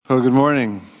Oh, good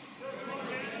morning.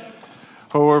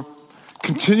 Oh, we're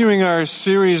continuing our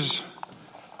series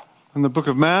in the book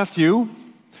of Matthew.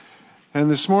 And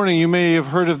this morning you may have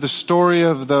heard of the story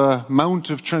of the Mount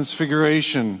of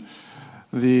Transfiguration.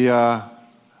 The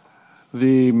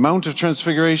Mount of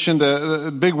Transfiguration,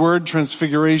 the big word,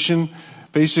 transfiguration.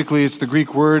 Basically, it's the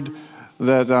Greek word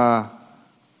that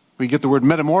we get the word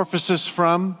metamorphosis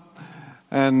from.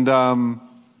 And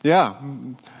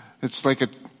it's like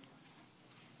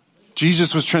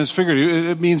Jesus was transfigured.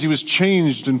 It means he was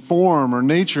changed in form or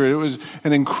nature. It was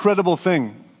an incredible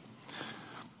thing.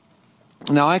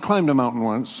 Now, I climbed a mountain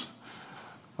once.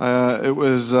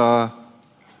 The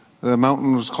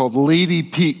mountain was called Lady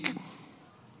Peak.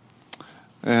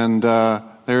 And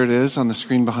there it is on the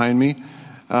screen behind me.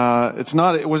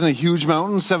 It wasn't a huge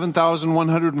mountain,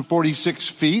 7,146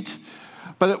 feet.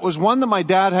 But it was one that my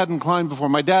dad hadn't climbed before.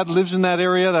 My dad lives in that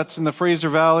area. That's in the Fraser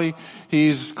Valley.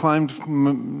 He's climbed a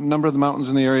number of the mountains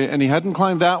in the area, and he hadn't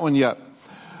climbed that one yet.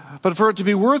 But for it to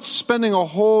be worth spending a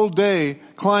whole day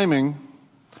climbing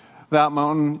that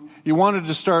mountain, you wanted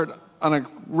to start on a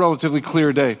relatively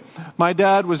clear day. My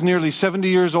dad was nearly 70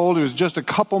 years old. He was just a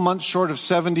couple months short of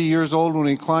 70 years old when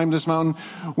he climbed this mountain.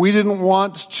 We didn't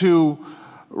want to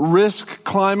risk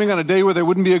climbing on a day where there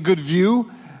wouldn't be a good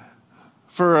view.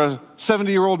 For a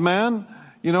 70-year-old man,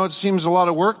 it seems a lot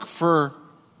of work for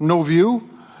no view.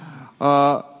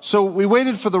 So we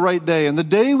waited for the right day. And the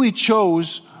day we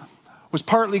chose was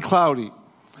partly cloudy.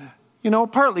 And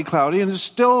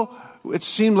it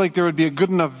seemed like there would be a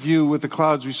good enough view with the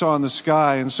clouds we saw in the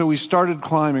sky. And so we started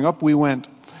climbing. Up we went.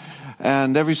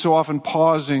 And every so often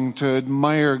pausing to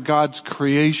admire God's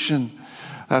creation.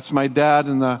 That's my dad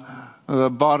in the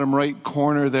bottom right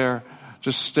corner there,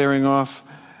 just staring off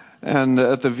and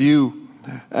at the view.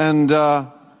 And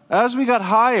as we got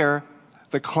higher,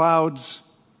 the clouds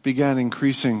began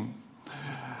increasing.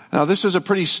 Now, this is a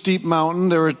pretty steep mountain.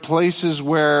 There were places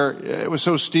where it was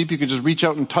so steep you could just reach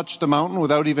out and touch the mountain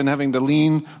without even having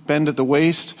to bend at the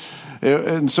waist.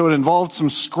 And so it involved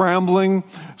some scrambling.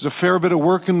 There's a fair bit of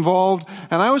work involved.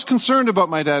 And I was concerned about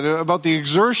my dad, about the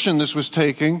exertion this was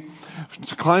taking.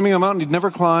 Climbing a mountain he'd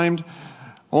never climbed,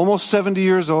 almost 70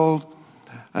 years old.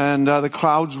 And the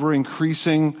clouds were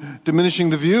increasing, diminishing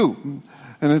the view.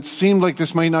 And it seemed like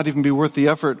this might not even be worth the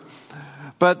effort.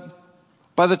 But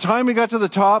by the time we got to the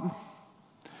top,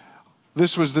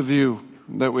 this was the view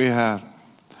that we had.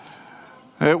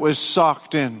 It was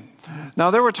socked in.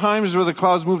 Now, there were times where the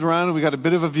clouds moved around and we got a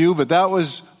bit of a view, but that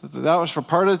was for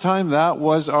part of the time, that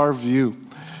was our view.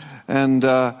 And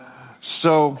but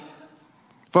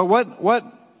what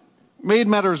made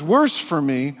matters worse for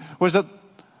me was that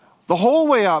the whole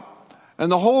way up and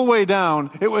the whole way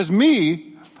down, it was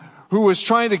me who was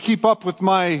trying to keep up with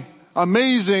my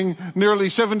amazing, nearly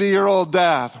 70-year-old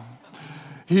dad.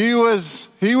 He was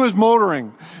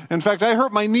motoring. In fact, I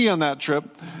hurt my knee on that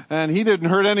trip, and he didn't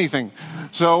hurt anything.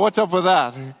 So what's up with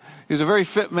that? He's a very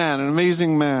fit man, an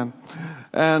amazing man.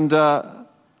 And we're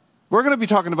going to be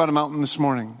talking about a mountain this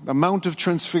morning, the Mount of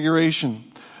Transfiguration.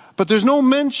 But there's no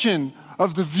mention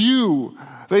of the view.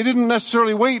 They didn't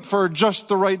necessarily wait for just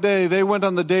the right day. They went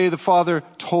on the day the Father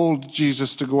told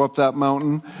Jesus to go up that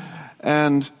mountain.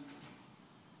 And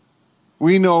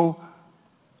we know,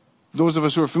 those of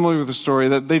us who are familiar with the story,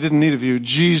 that they didn't need a view.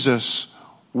 Jesus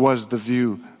was the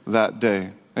view that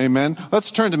day. Amen.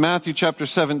 Let's turn to Matthew chapter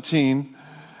 17.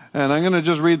 And I'm going to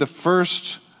just read the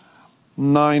first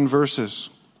 9 verses.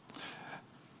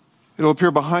 It'll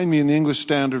appear behind me in the English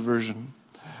Standard Version.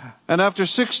 And after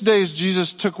 6 days,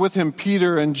 Jesus took with him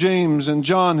Peter and James and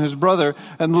John, his brother,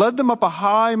 and led them up a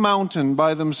high mountain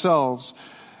by themselves.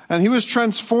 And he was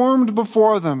transformed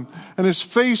before them, and his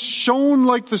face shone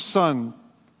like the sun,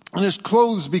 and his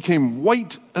clothes became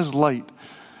white as light.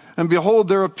 And behold,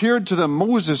 there appeared to them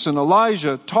Moses and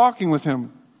Elijah talking with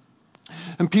him.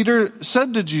 And Peter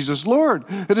said to Jesus, "Lord,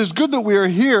 it is good that we are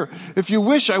here. If you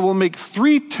wish, I will make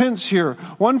 3 tents here,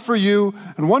 one for you,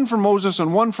 and one for Moses,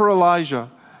 and one for Elijah."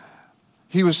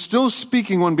 He was still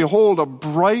speaking when, behold, a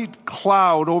bright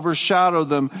cloud overshadowed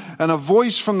them, and a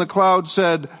voice from the cloud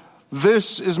said,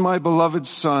 "This is my beloved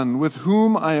Son, with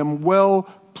whom I am well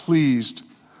pleased.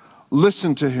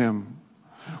 Listen to him."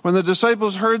 When the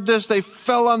disciples heard this, they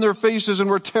fell on their faces and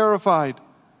were terrified.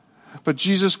 But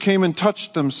Jesus came and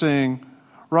touched them, saying,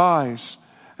 "Rise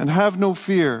and have no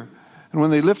fear." And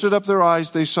when they lifted up their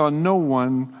eyes, they saw no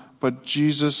one but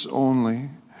Jesus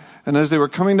only. And as they were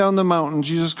coming down the mountain,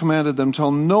 Jesus commanded them,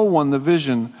 "Tell no one the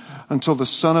vision until the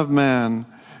Son of Man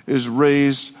is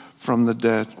raised from the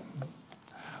dead."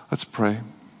 Let's pray.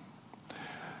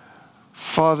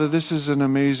 Father, this is an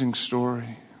amazing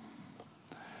story.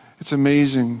 It's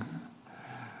amazing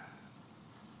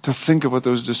to think of what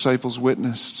those disciples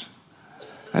witnessed.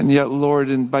 And yet,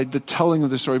 Lord, by the telling of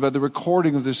this story, by the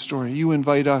recording of this story, you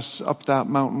invite us up that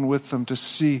mountain with them to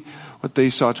see what they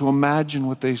saw, to imagine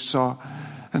what they saw,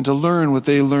 and to learn what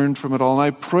they learned from it all. And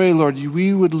I pray, Lord,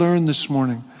 we would learn this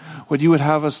morning what you would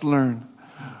have us learn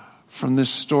from this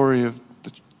story of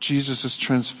Jesus'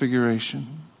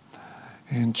 transfiguration.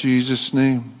 In Jesus'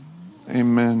 name,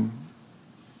 amen.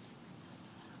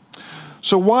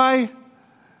 So why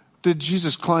did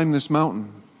Jesus climb this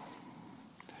mountain?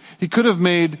 He could have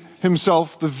made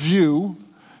himself the view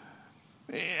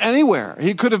anywhere.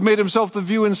 He could have made himself the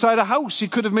view inside a house. He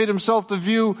could have made himself the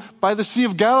view by the Sea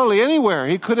of Galilee, anywhere.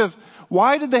 He could have.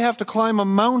 Why did they have to climb a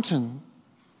mountain?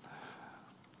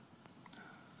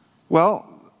 Well,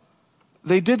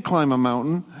 they did climb a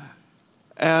mountain,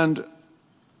 and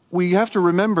we have to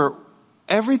remember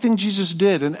everything Jesus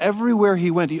did and everywhere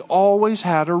he went, he always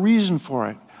had a reason for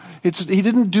it. He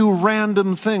didn't do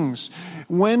random things.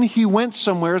 When he went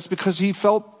somewhere, it's because he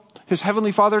felt his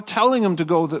Heavenly Father telling him to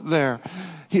go there.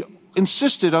 He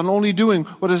insisted on only doing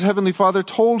what his Heavenly Father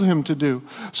told him to do.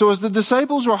 So as the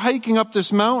disciples were hiking up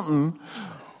this mountain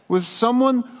with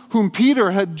someone whom Peter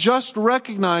had just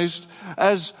recognized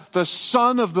as the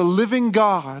Son of the living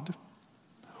God,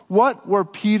 what were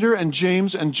Peter and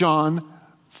James and John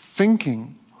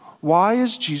thinking? Why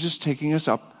is Jesus taking us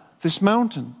up this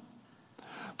mountain?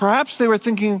 Perhaps they were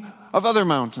thinking of other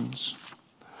mountains,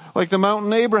 like the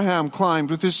mountain Abraham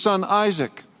climbed with his son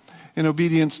Isaac in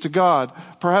obedience to God.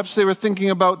 Perhaps they were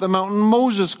thinking about the mountain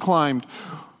Moses climbed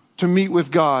to meet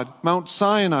with God, Mount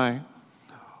Sinai.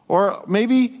 Or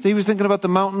maybe they were thinking about the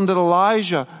mountain that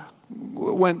Elijah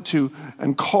went to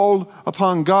and called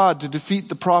upon God to defeat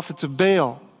the prophets of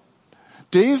Baal.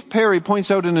 Dave Perry points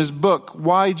out in his book,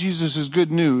 Why Jesus is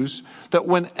Good News, that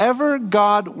whenever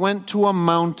God went to a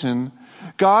mountain,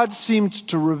 God seemed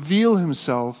to reveal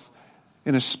himself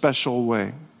in a special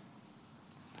way.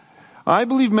 I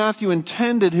believe Matthew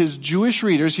intended his Jewish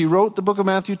readers, he wrote the book of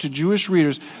Matthew to Jewish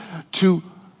readers, to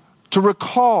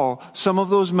recall some of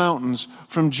those mountains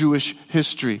from Jewish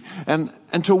history and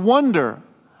to wonder,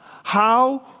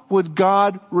 how would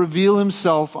God reveal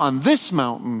himself on this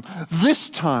mountain, this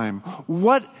time?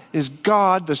 What is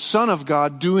God, the Son of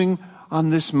God, doing on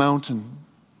this mountain?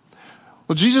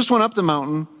 Well, Jesus went up the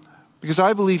mountain because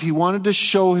I believe he wanted to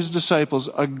show his disciples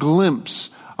a glimpse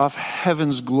of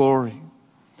heaven's glory.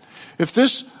 If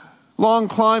this long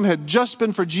climb had just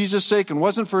been for Jesus' sake and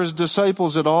wasn't for his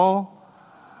disciples at all,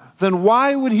 then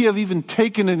why would he have even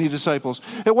taken any disciples?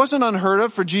 It wasn't unheard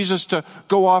of for Jesus to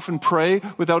go off and pray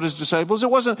without his disciples. It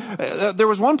wasn't. There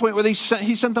was one point where he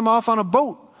sent them off on a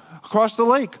boat across the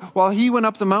lake while he went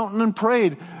up the mountain and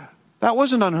prayed. That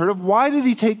wasn't unheard of. Why did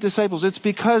he take disciples? It's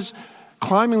because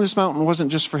climbing this mountain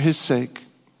wasn't just for his sake,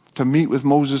 to meet with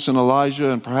Moses and Elijah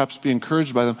and perhaps be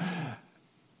encouraged by them.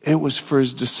 It was for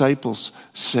his disciples'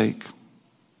 sake.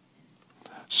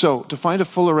 So, to find a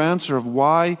fuller answer of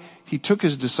why he took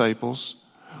his disciples,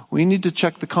 we need to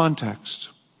check the context.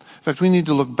 In fact, we need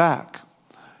to look back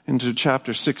into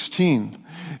chapter 16.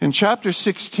 In chapter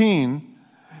 16,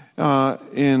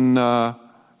 in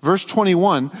verse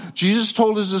 21, Jesus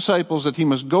told his disciples that he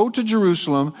must go to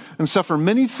Jerusalem and suffer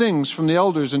many things from the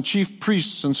elders and chief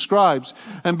priests and scribes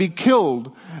and be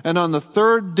killed, and on the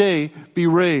third day be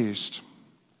raised.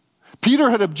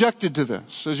 Peter had objected to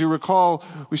this. As you recall,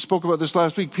 we spoke about this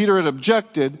last week. Peter had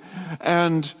objected,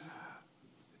 and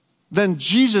then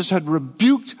Jesus had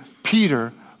rebuked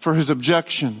Peter for his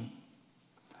objection.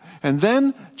 And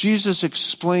then Jesus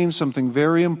explained something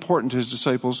very important to his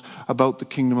disciples about the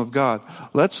kingdom of God.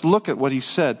 Let's look at what he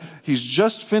said. He's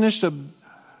just finished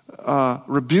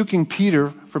rebuking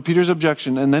Peter for Peter's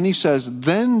objection. And then he says,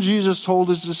 then Jesus told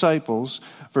his disciples,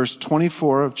 verse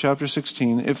 24 of chapter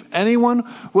 16, if anyone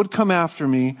would come after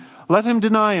me, let him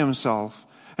deny himself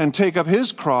and take up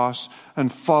his cross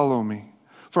and follow me.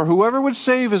 For whoever would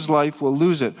save his life will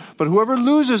lose it, but whoever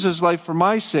loses his life for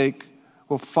my sake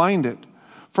will find it.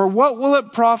 For what will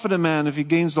it profit a man if he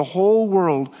gains the whole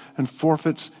world and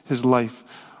forfeits his life?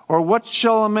 Or what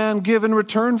shall a man give in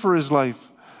return for his life?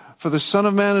 For the Son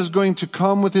of Man is going to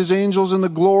come with his angels in the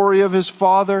glory of his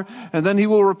Father, and then he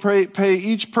will repay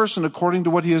each person according to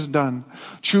what he has done.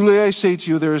 Truly I say to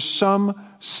you, there is some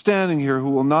standing here who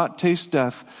will not taste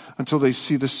death until they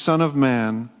see the Son of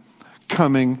Man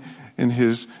coming in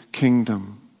his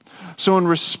kingdom. So in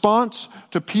response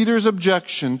to Peter's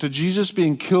objection to Jesus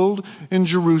being killed in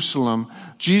Jerusalem,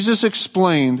 Jesus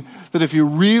explained that if you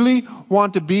really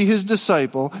want to be his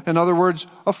disciple, in other words,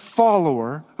 a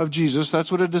follower of Jesus,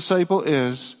 that's what a disciple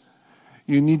is,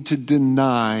 you need to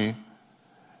deny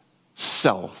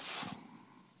self.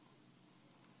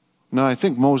 Now, I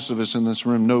think most of us in this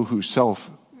room know who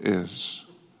self is.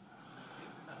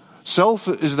 Self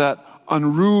is that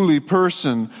unruly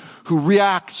person who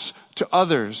reacts to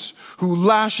others, who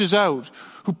lashes out,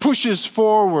 who pushes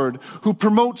forward, who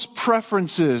promotes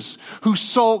preferences, who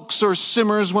sulks or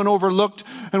simmers when overlooked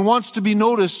and wants to be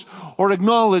noticed or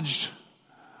acknowledged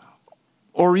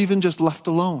or even just left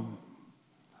alone.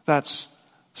 That's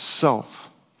self.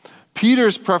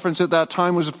 Peter's preference at that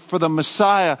time was for the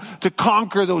Messiah to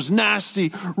conquer those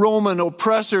nasty Roman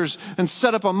oppressors and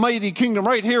set up a mighty kingdom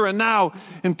right here and now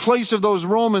in place of those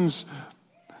Romans.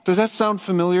 Does that sound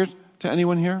familiar to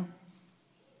anyone here?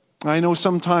 I know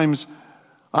sometimes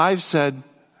I've said,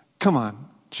 come on,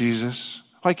 Jesus,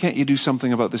 why can't you do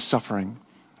something about this suffering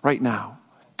right now?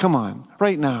 Come on,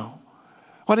 right now.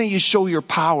 Why don't you show your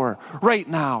power right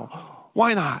now?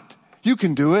 Why not? You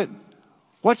can do it.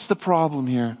 What's the problem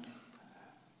here?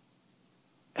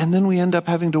 And then we end up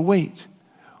having to wait.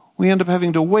 We end up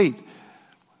having to wait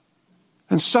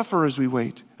and suffer as we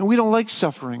wait. And we don't like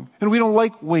suffering. And we don't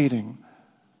like waiting.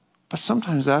 But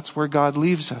sometimes that's where God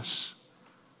leaves us.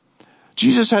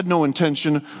 Jesus had no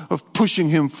intention of pushing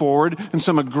him forward in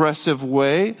some aggressive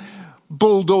way,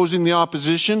 bulldozing the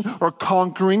opposition or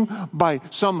conquering by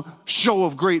some show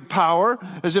of great power,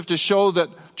 as if to show that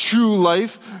true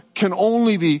life can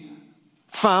only be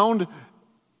found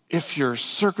if your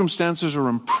circumstances are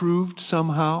improved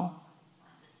somehow.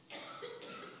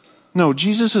 No,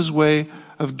 Jesus' way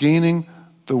of gaining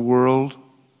the world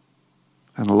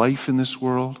and life in this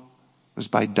world was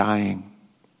by dying.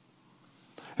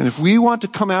 And if we want to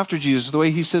come after Jesus, the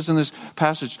way he says in this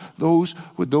passage, those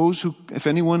who, if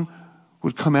anyone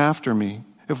would come after me,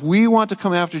 if we want to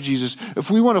come after Jesus, if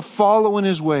we want to follow in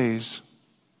his ways,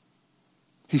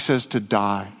 he says to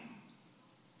die.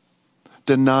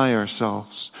 Deny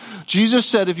ourselves. Jesus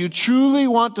said, if you truly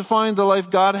want to find the life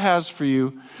God has for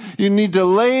you, you need to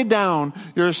lay down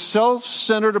your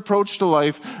self-centered approach to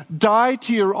life, die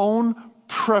to your own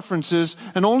preferences,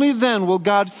 and only then will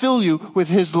God fill you with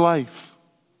his life.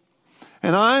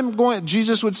 And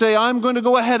Jesus would say, I'm going to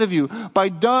go ahead of you by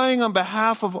dying on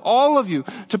behalf of all of you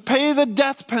to pay the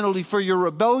death penalty for your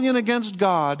rebellion against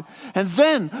God. And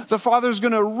then the Father's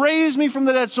going to raise me from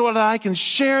the dead so that I can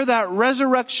share that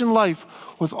resurrection life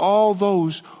with all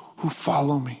those who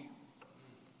follow me.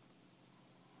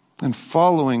 And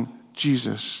following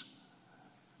Jesus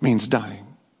means dying.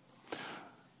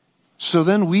 So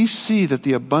then we see that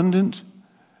the abundant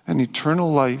and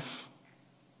eternal life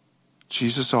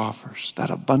Jesus offers, that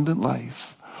abundant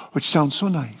life, which sounds so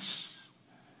nice,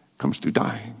 comes through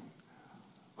dying,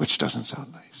 which doesn't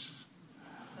sound nice.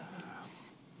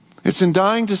 It's in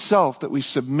dying to self that we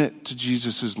submit to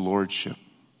Jesus' lordship.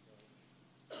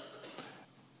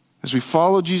 As we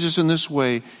follow Jesus in this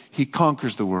way, he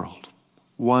conquers the world,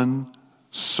 one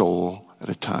soul at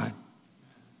a time.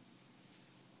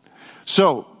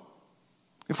 So,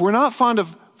 if we're not fond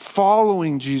of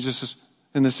following Jesus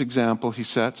in this example he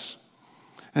sets,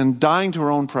 and dying to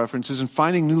our own preferences and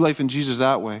finding new life in Jesus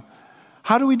that way,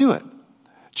 how do we do it?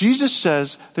 Jesus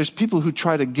says there's people who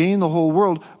try to gain the whole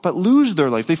world but lose their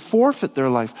life. They forfeit their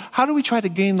life. How do we try to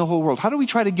gain the whole world? How do we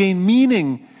try to gain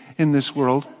meaning in this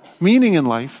world, meaning in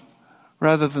life,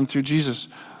 rather than through Jesus?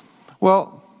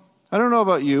 Well, I don't know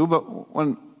about you, but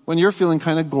when you're feeling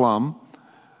kind of glum,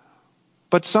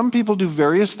 but some people do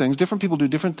various things, different people do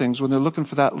different things when they're looking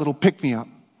for that little pick-me-up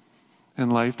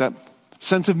in life, that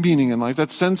sense of meaning in life,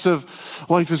 that sense of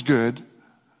life is good.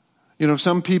 You know,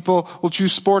 some people will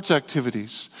choose sports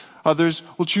activities. Others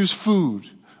will choose food.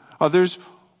 Others,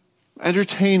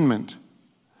 entertainment.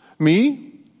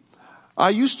 Me,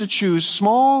 I used to choose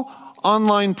small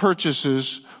online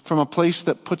purchases from a place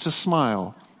that puts a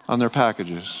smile on their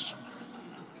packages.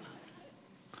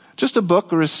 Just a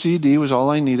book or a CD was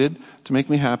all I needed to make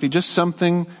me happy. Just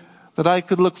something that I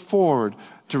could look forward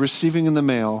to receiving in the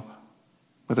mail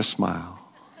with a smile.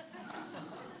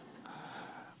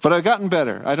 But I've gotten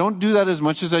better. I don't do that as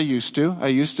much as I used to.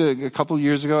 A couple of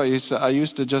years ago, I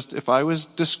used to just, if I was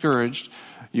discouraged,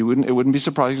 it wouldn't be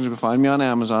surprising to find me on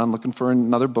Amazon looking for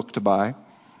another book to buy.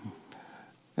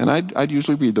 And I'd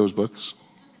usually read those books.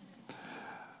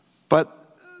 But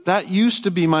that used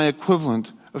to be my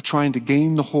equivalent of trying to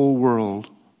gain the whole world.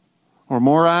 Or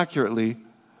more accurately,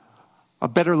 a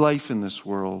better life in this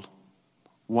world.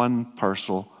 One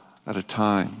parcel at a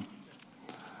time.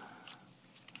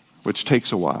 Which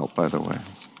takes a while, by the way.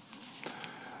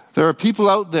 There are people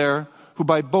out there who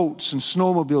buy boats and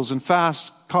snowmobiles and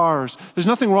fast cars. There's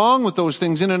nothing wrong with those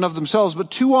things in and of themselves,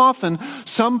 but too often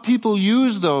some people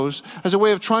use those as a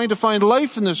way of trying to find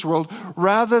life in this world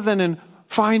rather than in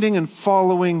finding and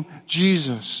following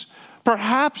Jesus.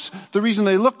 Perhaps the reason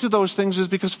they look to those things is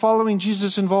because following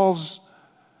Jesus involves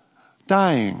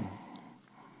dying.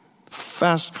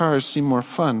 Fast cars seem more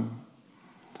fun.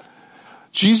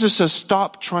 Jesus says,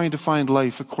 stop trying to find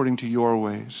life according to your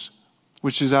ways,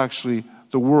 which is actually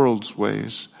the world's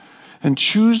ways, and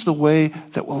choose the way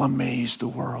that will amaze the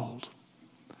world.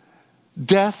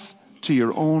 Death to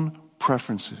your own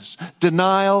preferences,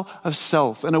 denial of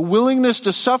self, and a willingness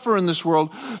to suffer in this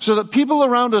world so that people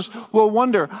around us will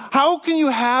wonder, how can you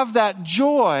have that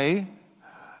joy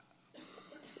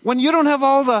when you don't have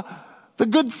all the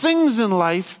good things in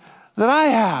life that I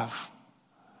have?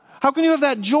 How can you have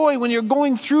that joy when you're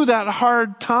going through that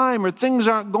hard time or things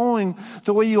aren't going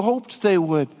the way you hoped they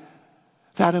would?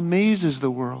 That amazes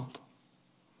the world.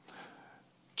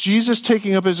 Jesus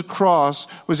taking up his cross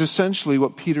was essentially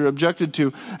what Peter objected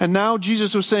to. And now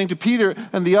Jesus was saying to Peter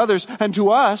and the others and to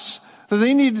us that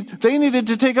they needed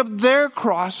to take up their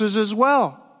crosses as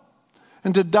well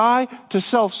and to die to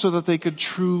self so that they could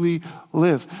truly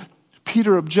live.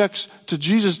 Peter objects to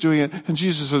Jesus doing it, and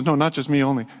Jesus says, no, not just me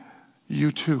only,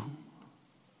 you too.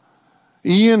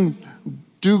 Ian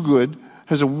Duguid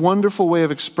has a wonderful way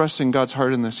of expressing God's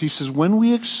heart in this. He says, when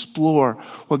we explore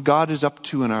what God is up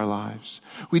to in our lives,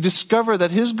 we discover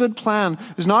that his good plan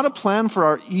is not a plan for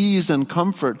our ease and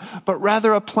comfort, but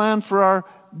rather a plan for our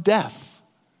death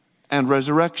and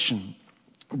resurrection,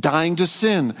 dying to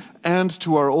sin and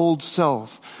to our old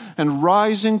self, and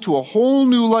rising to a whole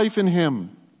new life in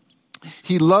him.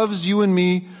 He loves you and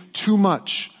me too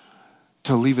much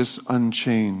to leave us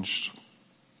unchanged.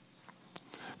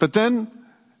 But then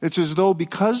it's as though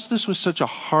because this was such a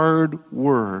hard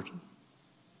word,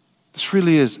 this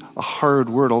really is a hard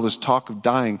word, all this talk of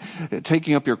dying.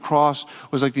 Taking up your cross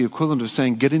was like the equivalent of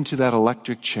saying, get into that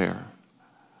electric chair.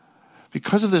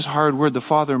 Because of this hard word, the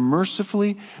Father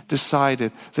mercifully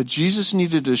decided that Jesus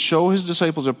needed to show his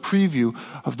disciples a preview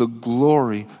of the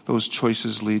glory those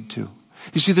choices lead to.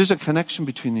 You see, there's a connection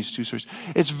between these two stories.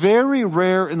 It's very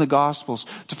rare in the Gospels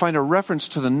to find a reference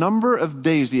to the number of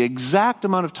days, the exact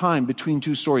amount of time between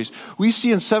two stories. We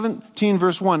see in 17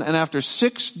 verse 1, and after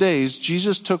 6 days,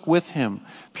 Jesus took with him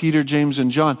Peter, James, and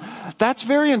John. That's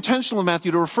very intentional of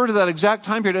Matthew to refer to that exact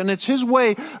time period, and it's his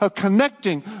way of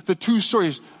connecting the two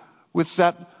stories with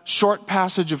that short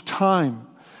passage of time.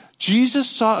 Jesus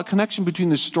saw a connection between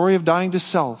the story of dying to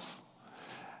self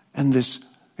and this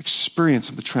experience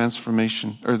of the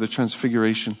transformation or the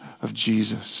transfiguration of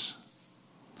Jesus.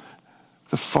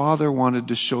 The Father wanted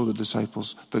to show the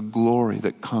disciples the glory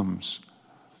that comes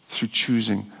through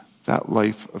choosing that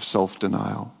life of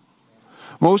self-denial.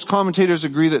 Most commentators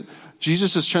agree that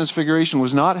Jesus' transfiguration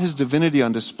was not his divinity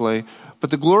on display,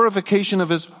 but the glorification of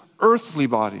his earthly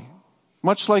body,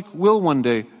 much like we'll one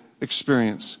day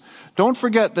experience. Don't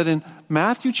forget that in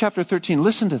Matthew chapter 13,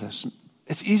 listen to this.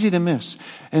 It's easy to miss.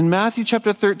 In Matthew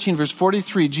chapter 13, verse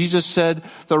 43, Jesus said,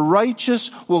 the righteous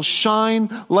will shine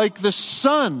like the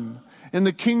sun in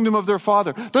the kingdom of their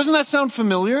Father. Doesn't that sound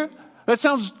familiar? That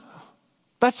sounds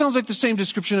like the same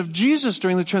description of Jesus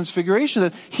during the transfiguration,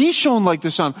 that he shone like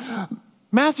the sun.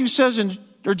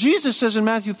 Jesus says in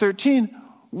Matthew 13,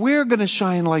 we're going to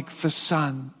shine like the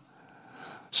sun.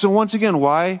 So once again,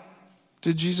 why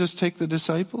did Jesus take the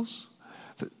disciples?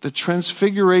 The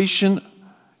transfiguration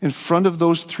in front of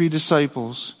those 3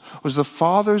 disciples was the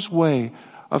Father's way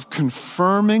of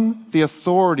confirming the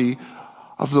authority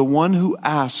of the one who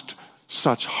asked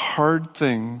such hard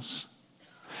things,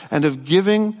 and of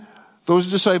giving those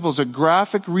disciples a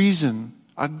graphic reason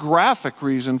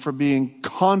for being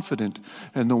confident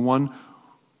in the one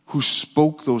who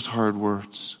spoke those hard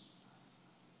words,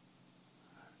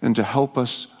 and to help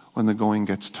us when the going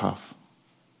gets tough.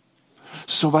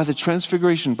 So by the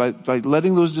transfiguration, by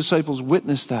letting those disciples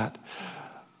witness that,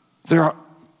 their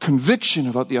conviction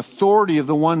about the authority of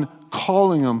the one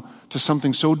calling them to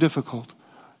something so difficult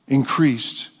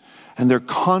increased, and their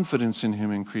confidence in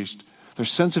him increased. Their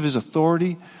sense of his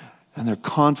authority and their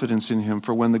confidence in him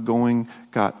for when the going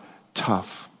got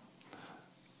tough.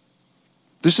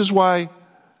 This is why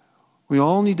we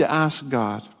all need to ask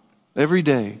God every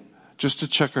day, just to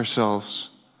check ourselves.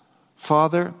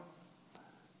 Father,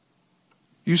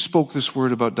 you spoke this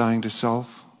word about dying to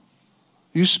self.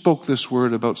 You spoke this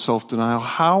word about self-denial.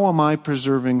 How am I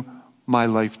preserving my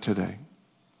life today?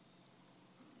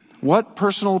 What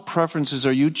personal preferences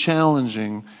are you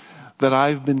challenging that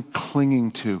I've been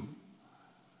clinging to?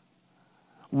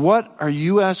 What are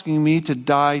you asking me to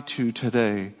die to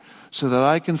today so that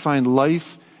I can find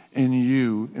life in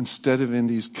you instead of in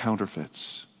these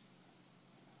counterfeits?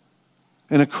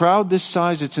 In a crowd this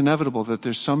size, it's inevitable that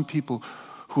there's some people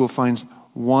who will find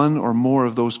one or more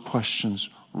of those questions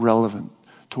relevant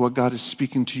to what God is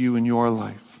speaking to you in your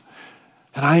life.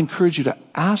 And I encourage you to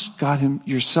ask God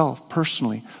yourself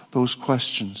personally those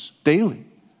questions daily,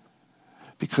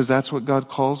 because that's what God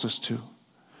calls us to.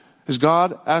 Is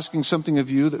God asking something of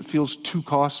you that feels too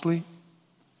costly?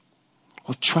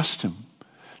 Well, trust Him.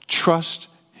 Trust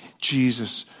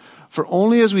Jesus. For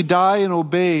only as we die and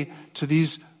obey to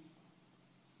these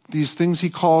things He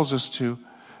calls us to,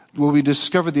 will we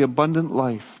discover the abundant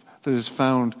life that is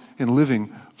found in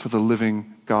living for the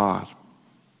living God.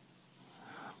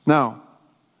 Now,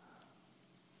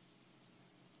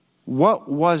 what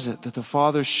was it that the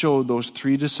Father showed those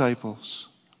 3 disciples?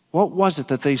 What was it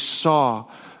that they saw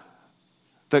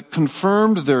that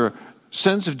confirmed their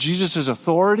sense of Jesus'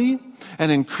 authority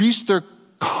and increased their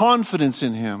confidence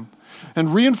in Him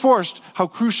and reinforced how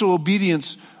crucial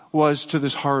obedience was to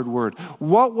this hard word?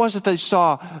 What was it they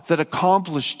saw that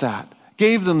accomplished that,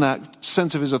 gave them that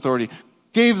sense of His authority,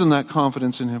 gave them that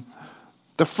confidence in Him?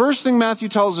 The first thing Matthew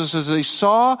tells us is they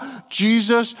saw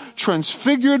Jesus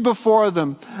transfigured before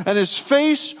them, and His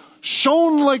face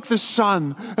shone like the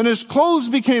sun, and His clothes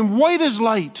became white as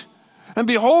light. And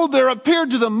behold, there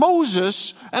appeared to them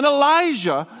Moses and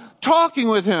Elijah talking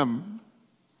with Him.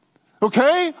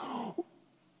 Okay?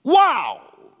 Wow!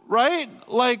 Right?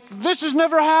 Like, this has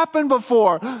never happened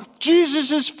before.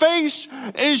 Jesus' face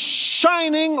is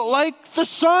shining like the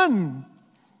sun.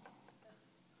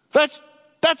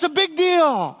 That's a big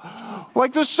deal.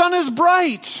 Like, the sun is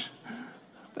bright.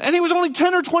 And He was only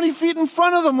 10 or 20 feet in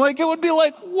front of them. Like, it would be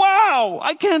like, wow,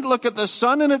 I can't look at the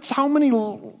sun, and it's how many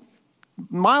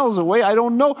miles away? I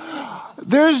don't know.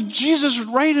 There's Jesus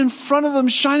right in front of them,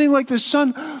 shining like the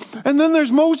sun. And then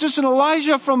there's Moses and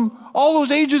Elijah from all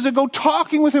those ages ago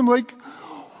talking with Him. Like,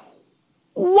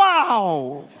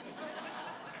 wow.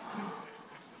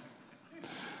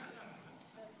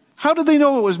 How did they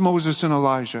know it was Moses and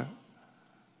Elijah?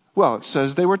 Well, it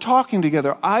says they were talking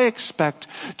together. I expect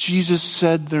Jesus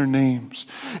said their names.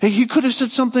 He could have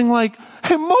said something like,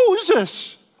 hey,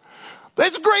 Moses,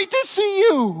 it's great to see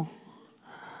you.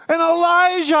 And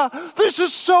Elijah, this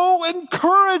is so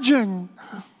encouraging.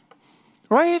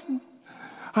 Right?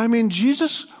 I mean,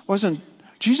 Jesus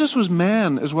was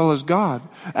man as well as God.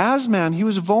 As man, He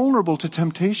was vulnerable to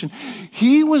temptation.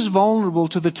 He was vulnerable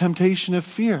to the temptation of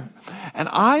fear. And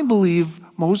I believe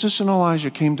Moses and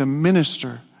Elijah came to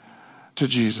minister to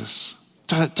Jesus,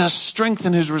 to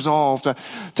strengthen His resolve,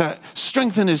 to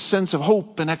strengthen His sense of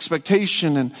hope and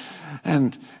expectation,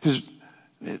 and to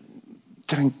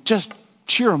just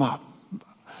cheer Him up.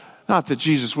 Not that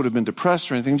Jesus would have been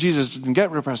depressed or anything. Jesus didn't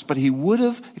get depressed, but He would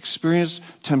have experienced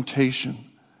temptation.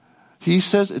 It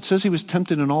says He was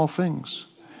tempted in all things.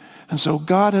 And so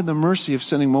God had the mercy of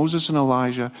sending Moses and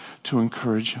Elijah to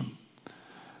encourage him.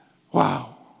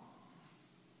 Wow.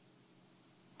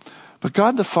 But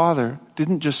God the Father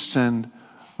didn't just send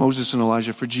Moses and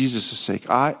Elijah for Jesus' sake.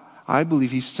 I believe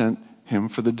He sent them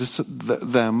for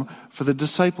the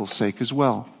disciples' sake as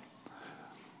well.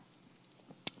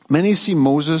 Many see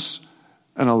Moses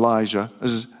and Elijah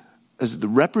as the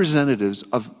representatives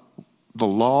of the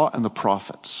law and the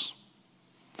prophets.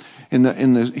 In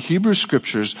the Hebrew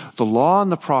scriptures, the law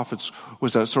and the prophets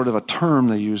was a sort of a term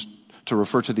they used to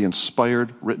refer to the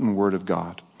inspired written word of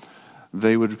God.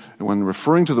 They would, when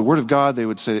referring to the word of God, they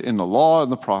would say in the law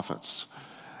and the prophets.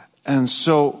 And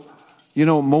so,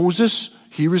 Moses,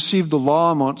 he received the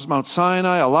law on Mount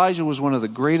Sinai. Elijah was one of the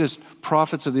greatest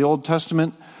prophets of the Old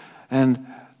Testament. And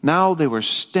now they were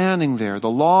standing there, the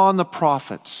law and the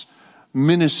prophets,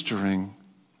 ministering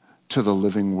to the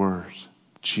living word,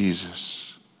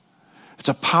 Jesus. It's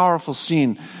a powerful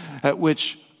scene at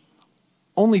which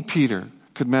only Peter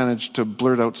could manage to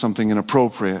blurt out something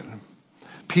inappropriate.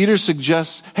 Peter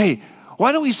suggests, hey,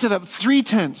 why don't we set up 3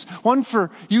 tents? One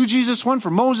for you, Jesus, one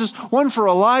for Moses, one for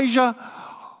Elijah.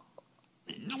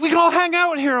 We can all hang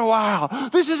out here a while.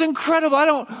 This is incredible. I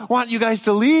don't want you guys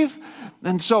to leave.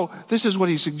 And so this is what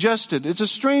he suggested. It's a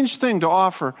strange thing to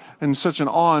offer in such an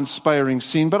awe-inspiring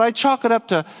scene, but I chalk it up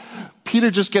to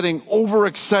Peter just getting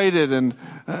overexcited and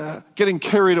getting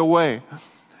carried away.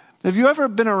 Have you ever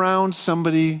been around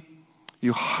somebody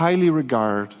you highly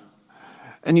regard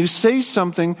and you say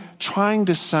something trying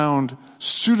to sound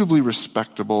suitably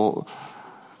respectable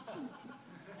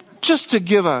just to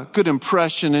give a good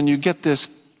impression, and you get this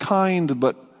kind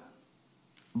but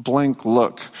blank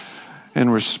look in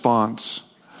response?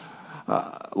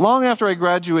 Long after I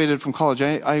graduated from college,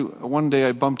 one day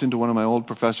I bumped into one of my old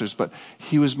professors, but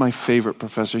he was my favorite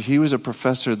professor. He was a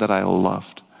professor that I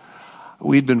loved.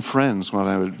 We'd been friends when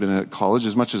I had been at college,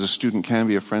 as much as a student can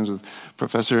be a friend with a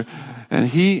professor.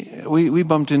 And we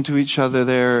bumped into each other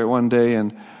there one day,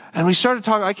 and And we started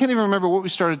talking, I can't even remember what we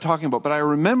started talking about, but I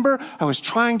remember I was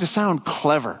trying to sound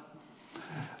clever.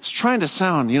 I was trying to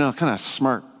sound, kind of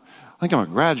smart. I think I'm a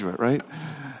graduate, right?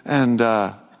 And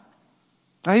I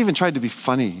even tried to be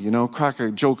funny, crack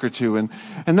a joke or two. And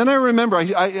then I remember,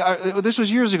 this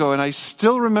was years ago, and I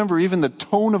still remember even the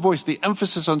tone of voice, the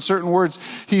emphasis on certain words.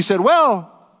 He said,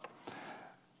 well,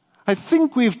 I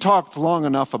think we've talked long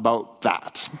enough about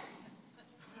that.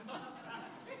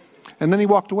 And then he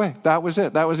walked away. That was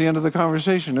it. That was the end of the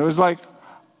conversation. It was like,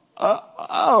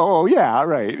 oh, yeah,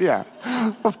 right, yeah,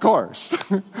 of course.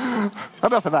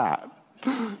 Enough of that.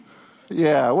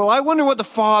 Yeah, well, I wonder what the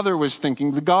Father was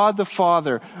thinking, the God the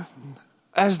Father,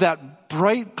 as that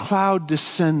bright cloud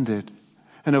descended,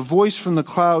 and a voice from the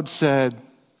cloud said,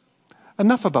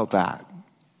 enough about that.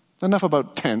 Enough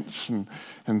about tents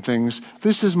and things.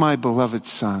 This is my beloved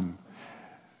Son,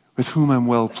 with whom I'm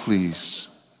well pleased.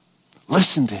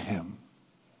 Listen to him.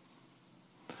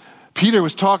 Peter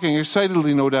was talking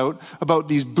excitedly, no doubt, about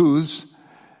these booths.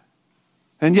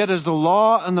 And yet as the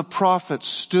law and the prophets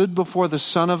stood before the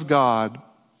Son of God,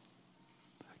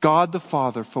 God the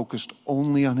Father focused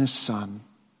only on his Son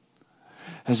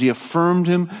as he affirmed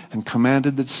him and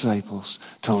commanded the disciples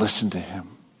to listen to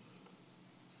him.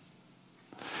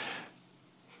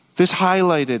 This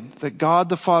highlighted that God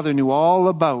the Father knew all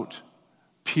about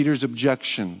Peter's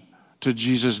objection to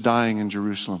Jesus dying in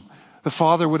Jerusalem. The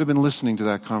Father would have been listening to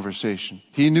that conversation.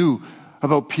 He knew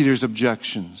about Peter's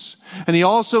objections. And he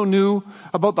also knew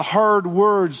about the hard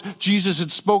words Jesus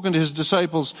had spoken to his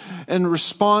disciples in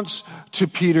response to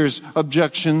Peter's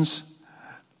objections.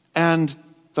 And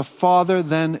the Father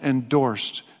then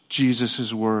endorsed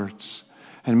Jesus' words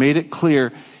and made it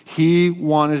clear he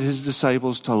wanted his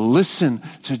disciples to listen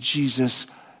to Jesus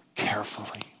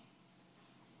carefully.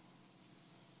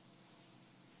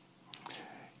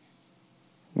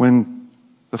 When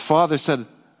the Father said,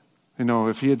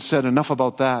 if he had said enough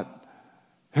about that,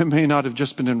 it may not have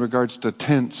just been in regards to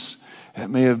tents. It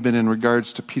may have been in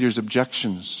regards to Peter's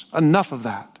objections. Enough of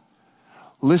that.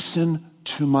 Listen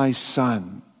to my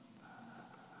Son.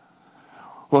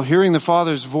 Well, hearing the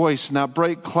Father's voice in that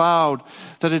bright cloud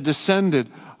that had descended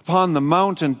upon the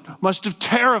mountain must have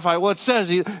terrified, it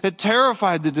says it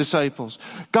terrified the disciples.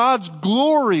 God's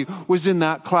glory was in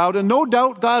that cloud, and no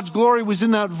doubt God's glory was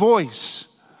in that voice.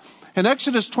 In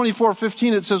Exodus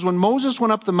 24:15, it says, when Moses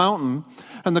went up the mountain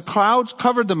and the clouds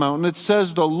covered the mountain, it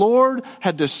says the Lord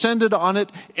had descended on it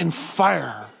in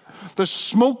fire. The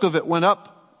smoke of it went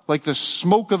up like the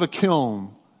smoke of a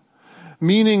kiln,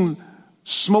 meaning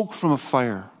smoke from a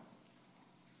fire.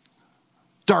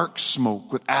 Dark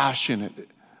smoke with ash in it. It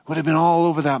would have been all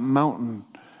over that mountain.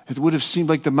 It would have seemed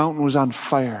like the mountain was on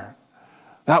fire.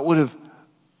 That would have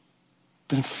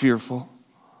been fearful.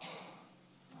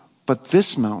 But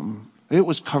this mountain, it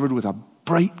was covered with a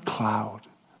bright cloud.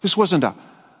 This wasn't a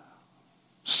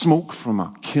smoke from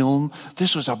a kiln.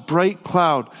 This was a bright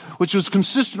cloud, which was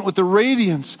consistent with the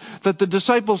radiance that the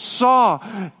disciples saw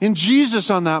in Jesus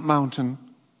on that mountain.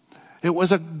 It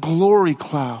was a glory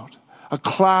cloud, a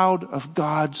cloud of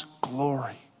God's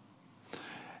glory.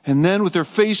 And then with their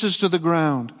faces to the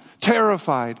ground,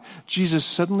 terrified, Jesus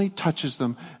suddenly touches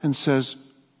them and says,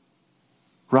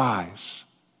 rise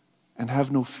and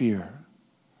have no fear.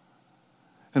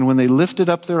 And when they lifted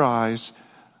up their eyes,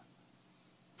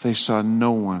 they saw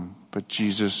no one but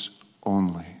Jesus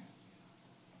only.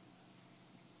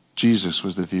 Jesus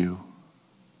was the view.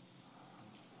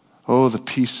 Oh, the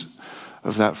peace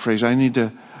of that phrase.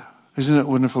 Isn't it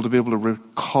wonderful to be able to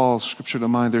recall Scripture to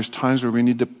mind? There's times where we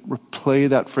need to replay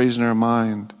that phrase in our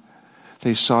mind.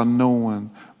 They saw no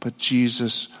one but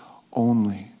Jesus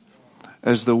only.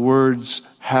 As the words,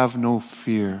 have no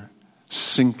fear,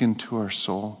 sink into our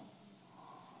soul.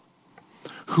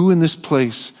 Who in this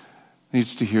place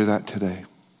needs to hear that today?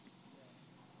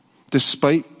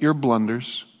 Despite your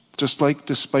blunders, just like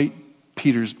despite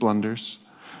Peter's blunders,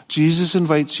 Jesus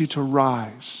invites you to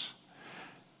rise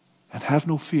and have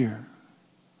no fear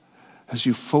as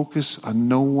you focus on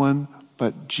no one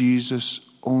but Jesus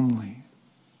only.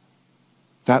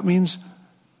 That means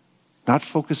not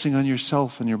focusing on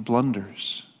yourself and your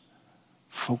blunders.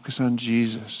 Focus on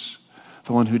Jesus,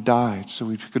 the one who died so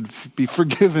we could be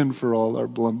forgiven for all our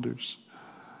blunders.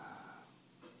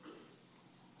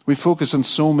 We focus on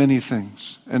so many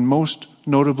things, and most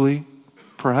notably,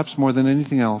 perhaps more than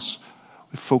anything else,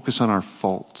 we focus on our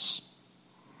faults.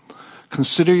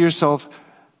 Consider yourself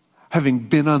having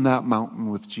been on that mountain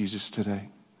with Jesus today.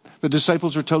 The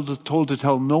disciples were told to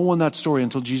tell no one that story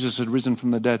until Jesus had risen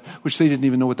from the dead, which they didn't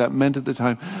even know what that meant at the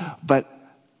time. But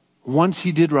once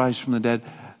he did rise from the dead,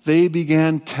 they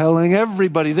began telling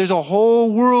everybody. There's a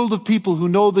whole world of people who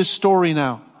know this story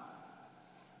now.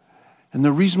 And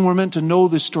the reason we're meant to know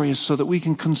this story is so that we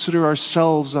can consider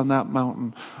ourselves on that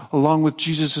mountain, along with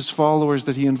Jesus' followers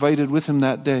that he invited with him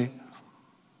that day.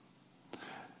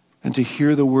 And to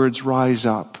hear the words, rise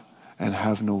up and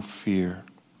have no fear.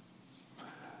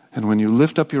 And when you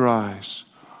lift up your eyes,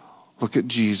 look at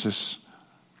Jesus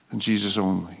and Jesus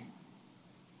only.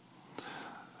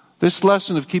 This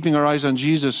lesson of keeping our eyes on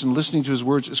Jesus and listening to his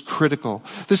words is critical.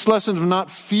 This lesson of not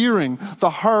fearing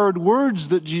the hard words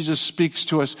that Jesus speaks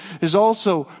to us is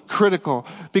also critical.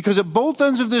 Because at both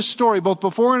ends of this story, both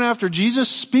before and after, Jesus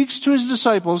speaks to his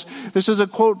disciples. This is a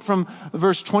quote from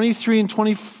verse 23 and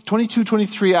 22,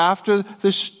 23 after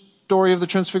this story of the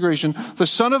Transfiguration. The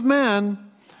Son of Man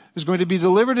is going to be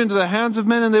delivered into the hands of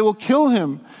men, and they will kill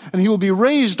him, and he will be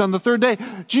raised on the third day.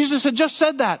 Jesus had just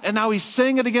said that, and now he's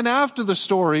saying it again after the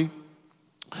story.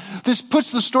 This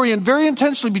puts the story in very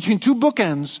intentionally between two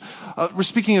bookends. We're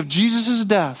speaking of Jesus'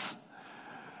 death,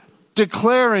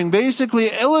 declaring, basically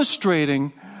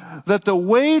illustrating that the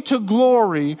way to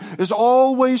glory is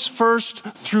always first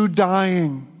through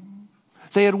dying.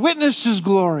 They had witnessed his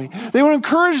glory. They were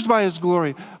encouraged by his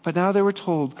glory. But now they were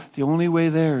told the only way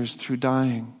there is through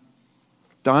dying.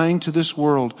 Dying to this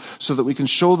world so that we can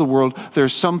show the world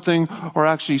there's something, or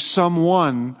actually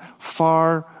someone,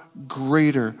 far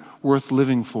greater worth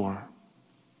living for.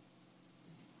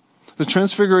 The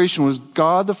Transfiguration was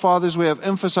God the Father's way of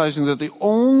emphasizing that the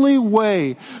only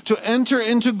way to enter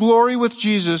into glory with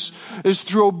Jesus is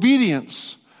through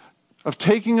obedience of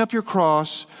taking up your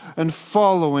cross and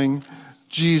following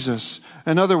Jesus.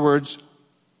 In other words,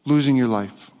 losing your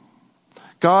life.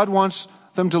 God wants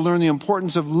them to learn the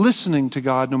importance of listening to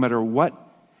God no matter what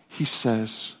he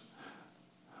says.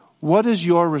 What is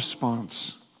your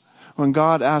response when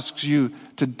God asks you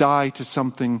to die to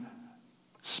something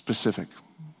specific?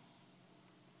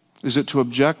 Is it to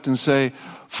object and say,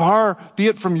 far be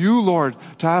it from you, Lord,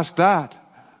 to ask that,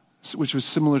 which was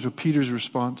similar to Peter's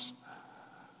response?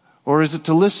 Or is it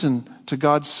to listen to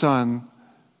God's Son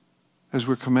as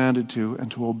we're commanded to,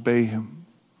 and to obey him?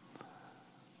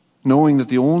 Knowing that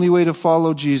the only way to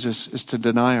follow Jesus is to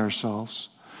deny ourselves.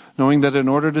 Knowing that in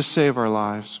order to save our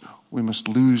lives, we must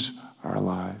lose our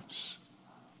lives.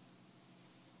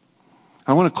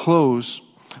 I want to close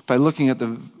by looking at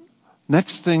the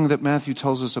next thing that Matthew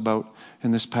tells us about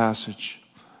in this passage.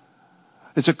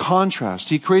 It's a contrast.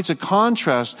 He creates a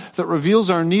contrast that reveals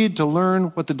our need to learn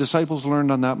what the disciples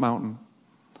learned on that mountain.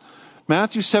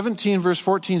 Matthew 17 verse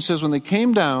 14 says, when they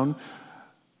came down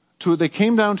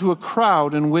to a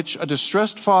crowd in which a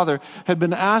distressed father had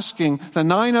been asking the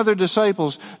 9 other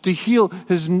disciples to heal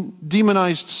his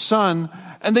demonized son,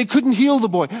 and they couldn't heal the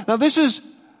boy. Now this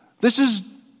is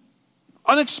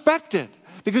unexpected,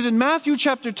 because in Matthew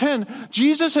chapter 10,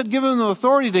 Jesus had given them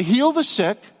authority to heal the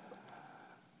sick,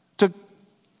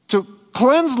 to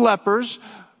cleanse lepers,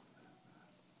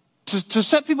 to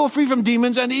set people free from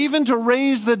demons, and even to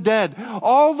raise the dead.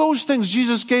 All those things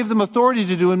Jesus gave them authority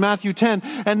to do in Matthew 10.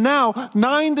 And now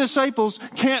 9 disciples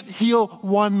can't heal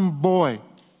one boy.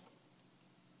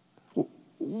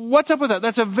 What's up with that?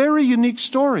 That's a very unique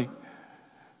story.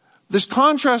 This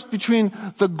contrast between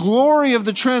the glory of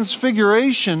the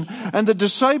Transfiguration and the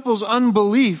disciples'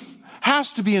 unbelief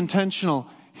has to be intentional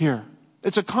here.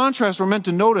 It's a contrast we're meant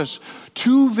to notice.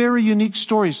 2 very unique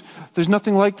stories. There's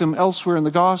nothing like them elsewhere in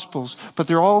the Gospels, but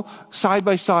they're all side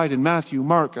by side in Matthew,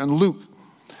 Mark, and Luke.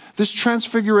 This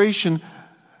Transfiguration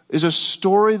is a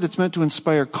story that's meant to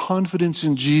inspire confidence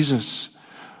in Jesus,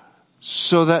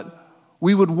 so that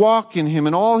we would walk in him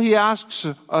and all he asks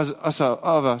of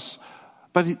us.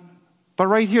 But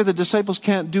right here, the disciples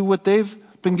can't do what they've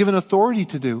been given authority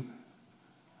to do.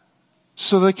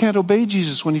 So they can't obey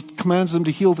Jesus when he commands them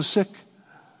to heal the sick.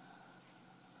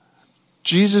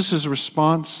 Jesus'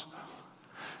 response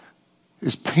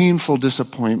is painful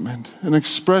disappointment, an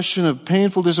expression of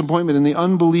painful disappointment in the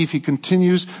unbelief he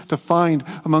continues to find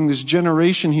among this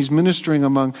generation he's ministering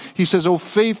among. He says, "O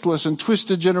faithless and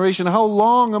twisted generation, how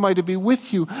long am I to be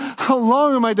with you? How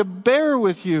long am I to bear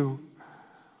with you?"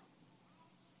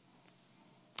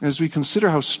 As we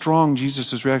consider how strong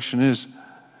Jesus' reaction is,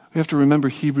 we have to remember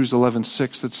Hebrews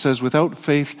 11:6 that says, without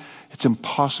faith, it's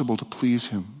impossible to please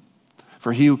him.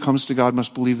 For he who comes to God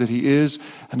must believe that he is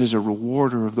and is a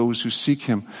rewarder of those who seek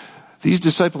him. These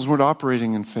disciples weren't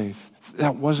operating in faith.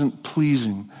 That wasn't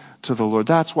pleasing to the Lord.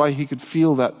 That's why he could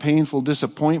feel that painful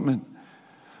disappointment.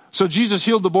 So Jesus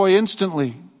healed the boy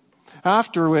instantly,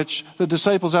 after which the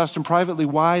disciples asked him privately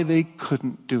why they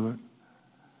couldn't do it.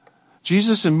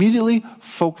 Jesus immediately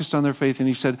focused on their faith, and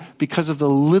he said, because of the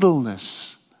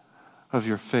littleness of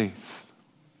your faith.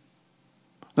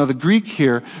 Now the Greek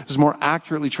here is more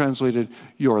accurately translated,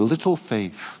 your little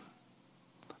faith.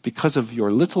 Because of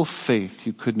your little faith,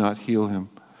 you could not heal him.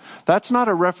 That's not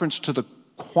a reference to the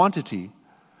quantity.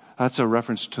 That's a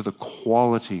reference to the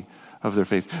quality of their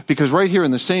faith. Because right here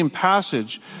in the same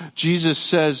passage, Jesus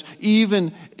says,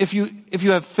 even if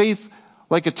you have faith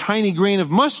like a tiny grain of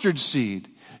mustard seed,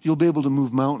 you'll be able to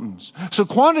move mountains. So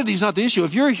quantity is not the issue.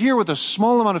 If you're here with a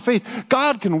small amount of faith,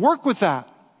 God can work with that.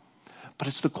 But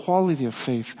it's the quality of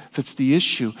faith that's the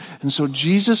issue. And so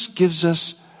Jesus gives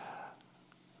us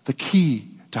the key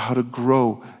to how to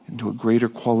grow into a greater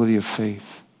quality of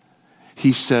faith.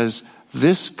 He says,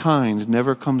 this kind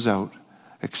never comes out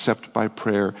except by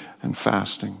prayer and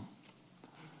fasting.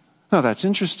 Now that's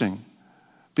interesting,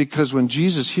 because when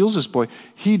Jesus heals this boy,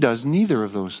 he does neither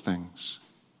of those things.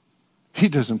 He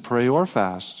doesn't pray or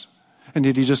fast. And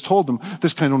yet he just told them,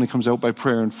 this kind only comes out by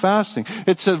prayer and fasting.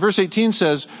 It says, verse 18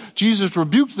 says, Jesus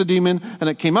rebuked the demon and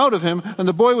it came out of him and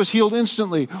the boy was healed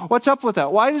instantly. What's up with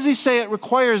that? Why does he say it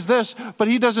requires this, but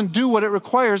he doesn't do what it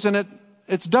requires and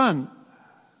it's done?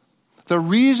 The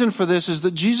reason for this is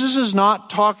that Jesus is not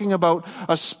talking about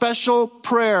a special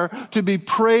prayer to be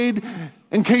prayed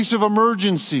in case of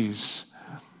emergencies,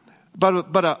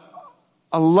 but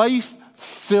a life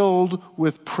filled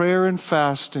with prayer and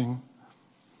fasting,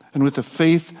 and with a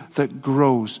faith that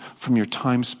grows from your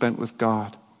time spent with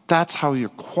God. That's how your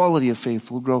quality of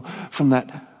faith will grow, from that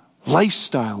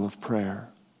lifestyle of prayer,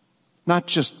 not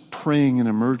just praying in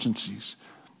emergencies.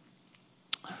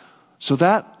 So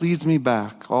that leads me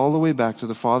back, all the way back to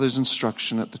the Father's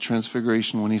instruction at the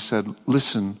Transfiguration when he said,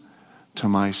 listen to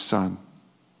my son.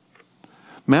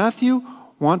 Matthew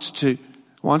wants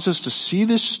us to see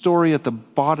this story at the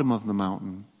bottom of the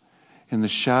mountain, in the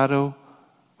shadow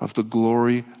of the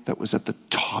glory that was at the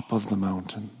top of the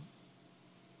mountain.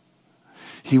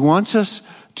 He wants us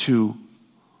to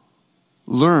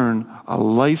learn a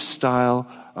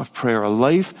lifestyle of prayer, a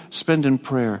life spent in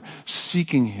prayer,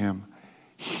 seeking him,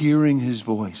 hearing his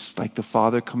voice, like the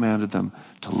Father commanded them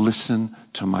to listen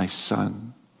to my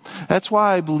son. That's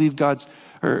why I believe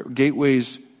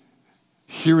Gateway's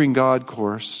Hearing God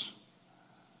course,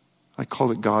 I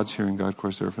call it God's Hearing God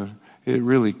course there. It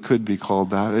really could be called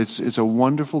that. It's a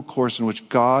wonderful course in which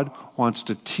God wants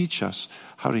to teach us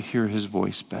how to hear his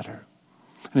voice better.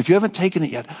 And if you haven't taken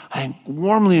it yet, I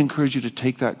warmly encourage you to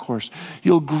take that course.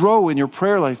 You'll grow in your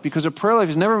prayer life, because a prayer life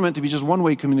is never meant to be just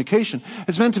one-way communication.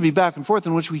 It's meant to be back and forth,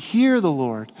 in which we hear the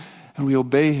Lord and we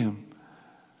obey him.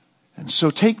 And so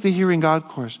take the Hearing God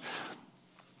course.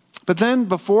 But then,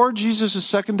 before Jesus'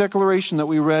 second declaration that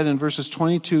we read in verses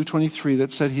 22, 23,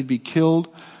 that said he'd be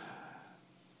killed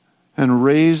and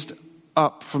raised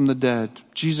up from the dead,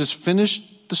 Jesus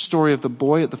finished the story of the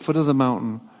boy at the foot of the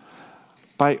mountain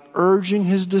by urging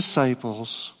his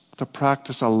disciples to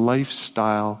practice a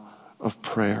lifestyle of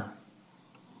prayer.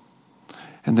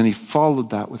 And then he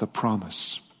followed that with a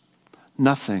promise.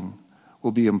 Nothing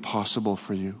will be impossible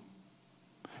for you.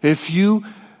 If you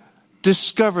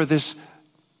discover this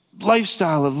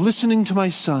lifestyle of listening to my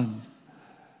son,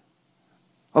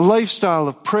 a lifestyle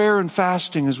of prayer and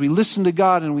fasting as we listen to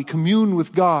God and we commune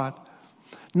with God,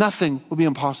 nothing will be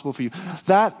impossible for you.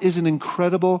 That is an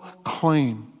incredible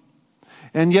claim.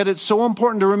 And yet it's so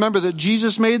important to remember that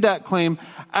Jesus made that claim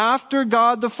after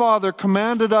God the Father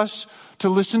commanded us to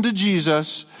listen to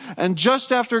Jesus, and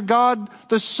just after God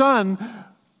the Son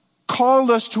called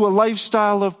us to a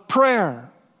lifestyle of prayer,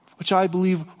 which I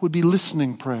believe would be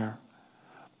listening prayer.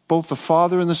 Both the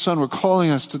Father and the Son were calling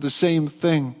us to the same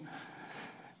thing.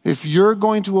 If you're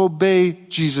going to obey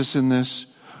Jesus in this,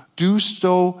 do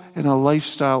so in a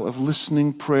lifestyle of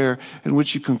listening prayer in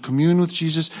which you can commune with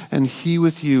Jesus and he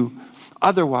with you.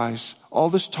 Otherwise,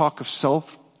 all this talk of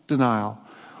self-denial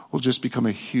will just become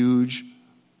a huge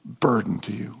burden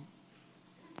to you.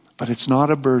 But it's not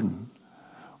a burden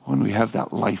when we have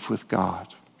that life with God.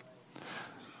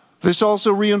 This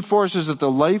also reinforces that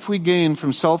the life we gain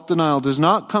from self-denial does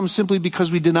not come simply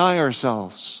because we deny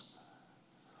ourselves,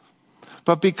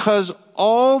 but because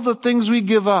all the things we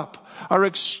give up are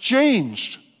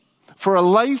exchanged for a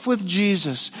life with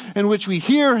Jesus in which we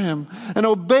hear him and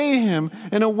obey him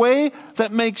in a way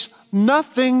that makes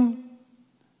nothing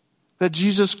that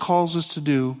Jesus calls us to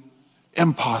do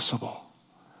impossible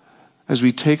as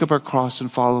we take up our cross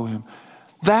and follow him.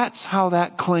 That's how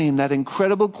that claim, that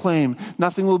incredible claim,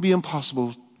 nothing will be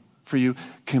impossible for you,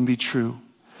 can be true.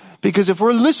 Because if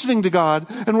we're listening to God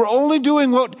and we're only doing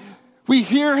what we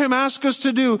hear him ask us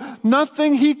to do,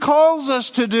 nothing he calls us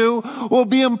to do will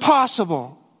be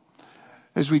impossible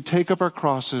as we take up our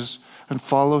crosses and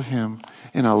follow him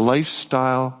in a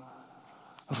lifestyle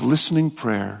of listening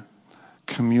prayer,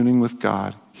 communing with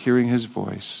God, hearing his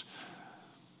voice,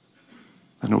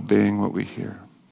 and obeying what we hear.